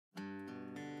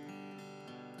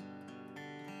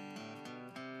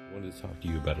I wanted to talk to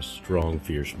you about a strong,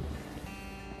 fierce woman.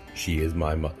 She is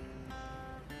my mother.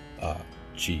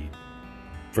 She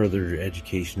furthered her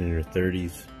education in her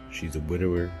 30s. She's a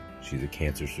widower. She's a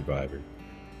cancer survivor.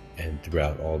 And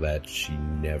throughout all that, she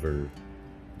never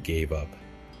gave up.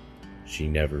 She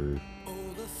never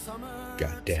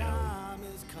got down.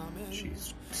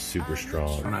 She's super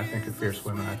strong. When I think of fierce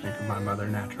women, I think of my mother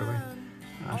naturally.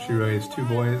 She raised 2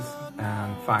 boys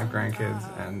and 5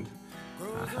 grandkids and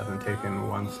hasn't taken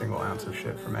one single ounce of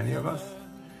shit from any of us.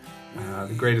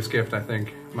 The greatest gift I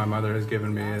think my mother has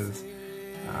given me is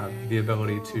the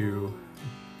ability to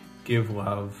give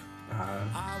love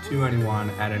to anyone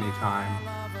at any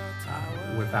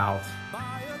time without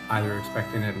either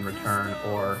expecting it in return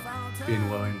or being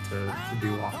willing to be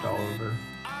walked all over.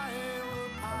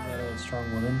 I met a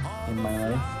strong woman in my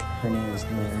life. Her name is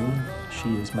Mary.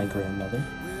 She is my grandmother.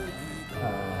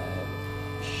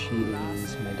 She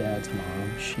is my dad's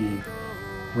mom. She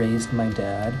raised my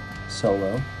dad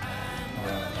solo.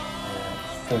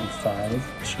 At 45,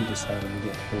 she decided to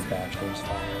get her bachelor's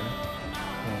fired,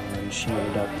 and she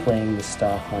ended up playing the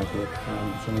stock market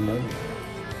and became a millionaire.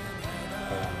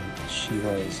 She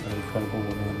was an incredible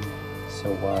woman,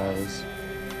 so wise.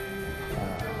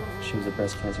 She was a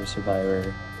breast cancer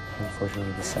survivor.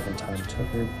 Unfortunately, the second time took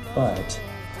her, but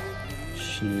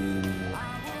she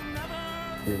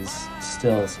is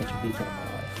still such a beacon in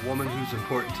my life. The woman who's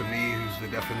important to me, who's the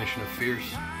definition of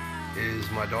fierce,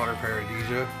 is my daughter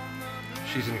Paradisia.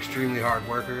 She's an extremely hard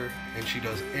worker, and she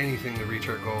does anything to reach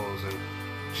her goals. And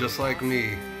just like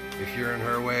me, if you're in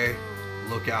her way,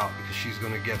 look out, because she's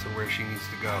going to get to where she needs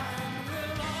to go.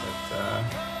 But,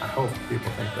 I hope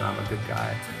people think that I'm a good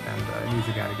guy and an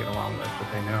easy guy to get along with,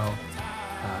 but they know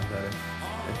that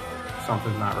if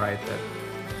something's not right, that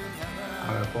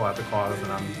I'm going to pull out the claws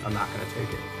and I'm not going to take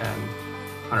it. And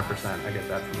 100% I get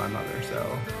that from my mother,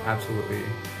 so absolutely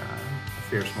a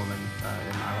fierce woman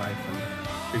in my life, and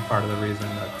a big part of the reason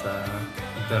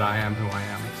that I am who I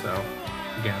am. So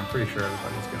again, I'm pretty sure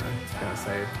everybody's gonna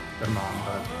say their mom,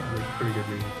 but there's a pretty good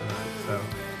reason for that. So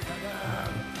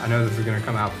I know this is gonna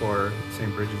come out for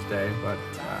St. Brigid's Day, but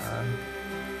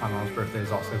my mom's birthday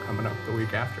is also coming up the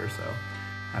week after, so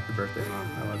happy birthday, Mom.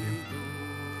 I love you.